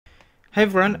Hi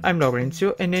everyone, I'm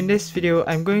Laurencio, and in this video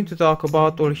I'm going to talk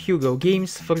about all Hugo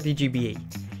Games for the GBA.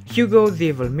 Hugo the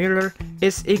Evil Mirror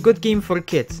is a good game for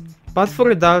kids, but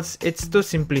for adults it's too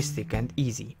simplistic and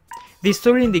easy. The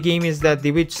story in the game is that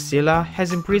the witch Scylla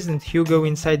has imprisoned Hugo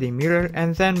inside a mirror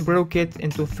and then broke it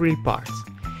into 3 parts.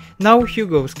 Now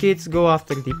Hugo's kids go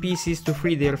after the pieces to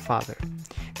free their father.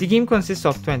 The game consists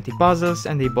of 20 puzzles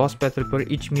and a boss battle per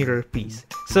each mirror piece,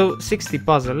 so 60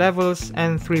 puzzle levels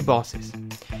and 3 bosses.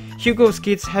 Hugo's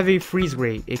kids have a freeze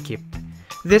ray equipped.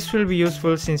 This will be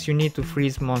useful since you need to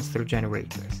freeze monster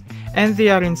generators, and they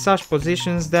are in such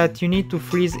positions that you need to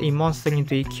freeze a monster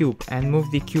into a cube and move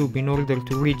the cube in order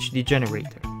to reach the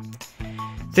generator.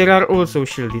 There are also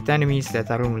shielded enemies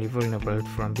that are only vulnerable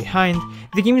from behind.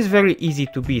 The game is very easy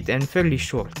to beat and fairly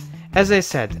short. As I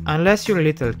said, unless you're a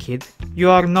little kid, you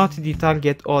are not the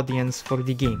target audience for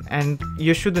the game and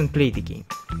you shouldn't play the game.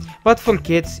 But for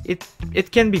kids,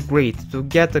 it can be great to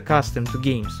get accustomed to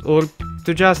games or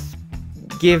to just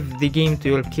give the game to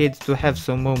your kid to have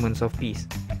some moments of peace.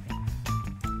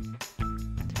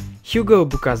 Hugo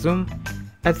Bukazum,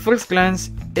 at first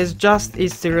glance, is just a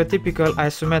stereotypical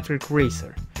isometric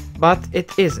racer, but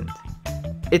it isn't.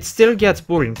 It still gets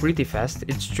boring pretty fast,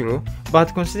 it's true,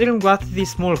 but considering what the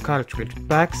small cartridge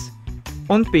packs,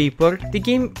 on paper the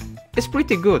game is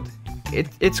pretty good.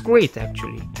 It's great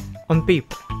actually, on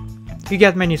paper. You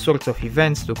get many sorts of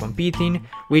events to compete in,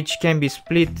 which can be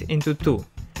split into 2.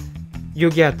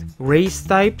 You get race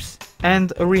types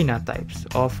and arena types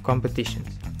of competitions.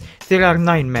 There are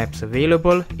 9 maps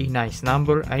available, a nice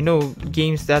number. I know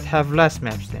games that have less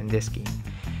maps than this game.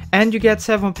 And you get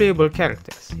 7 playable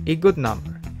characters, a good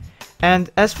number.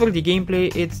 And as for the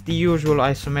gameplay, it's the usual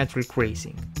isometric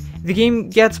racing. The game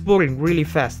gets boring really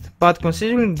fast, but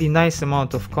considering the nice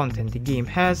amount of content the game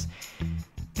has,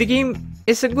 the game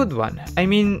is a good one. I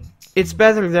mean, it's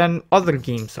better than other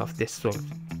games of this sort.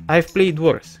 I've played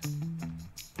worse.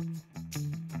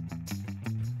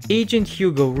 Agent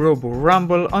Hugo Robo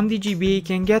Rumble on the GBA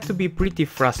can get to be pretty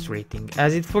frustrating,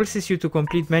 as it forces you to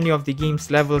complete many of the game's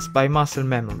levels by muscle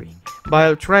memory.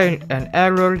 By trial and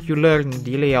error, you learn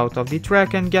the layout of the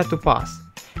track and get to pass.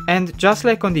 And just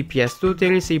like on the PS2,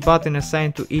 there is a button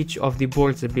assigned to each of the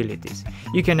board's abilities.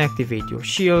 You can activate your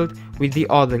shield, with the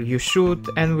other you shoot,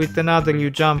 and with another you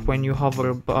jump when you hover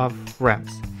above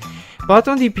ramps. But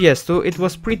on the PS2 it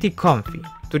was pretty comfy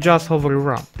to just hover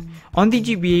around. On the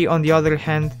GBA, on the other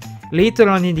hand, later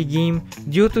on in the game,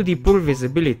 due to the poor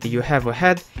visibility you have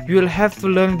ahead, you will have to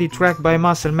learn the track by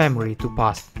muscle memory to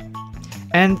pass.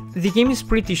 And the game is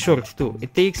pretty short too,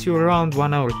 it takes you around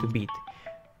 1 hour to beat.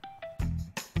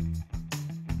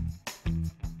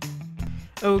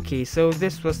 Okay, so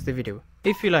this was the video.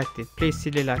 If you liked it, please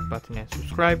hit the like button and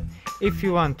subscribe. If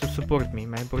you want to support me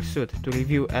in my pursuit to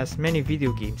review as many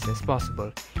video games as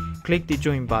possible, click the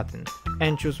join button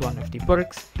and choose one of the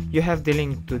perks. You have the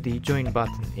link to the join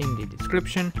button in the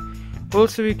description.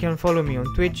 Also, you can follow me on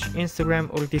Twitch,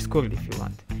 Instagram or Discord if you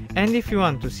want. And if you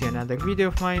want to see another video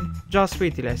of mine, just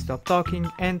wait till I stop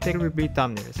talking and there will be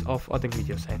thumbnails of other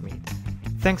videos I've made.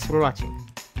 Thanks for watching.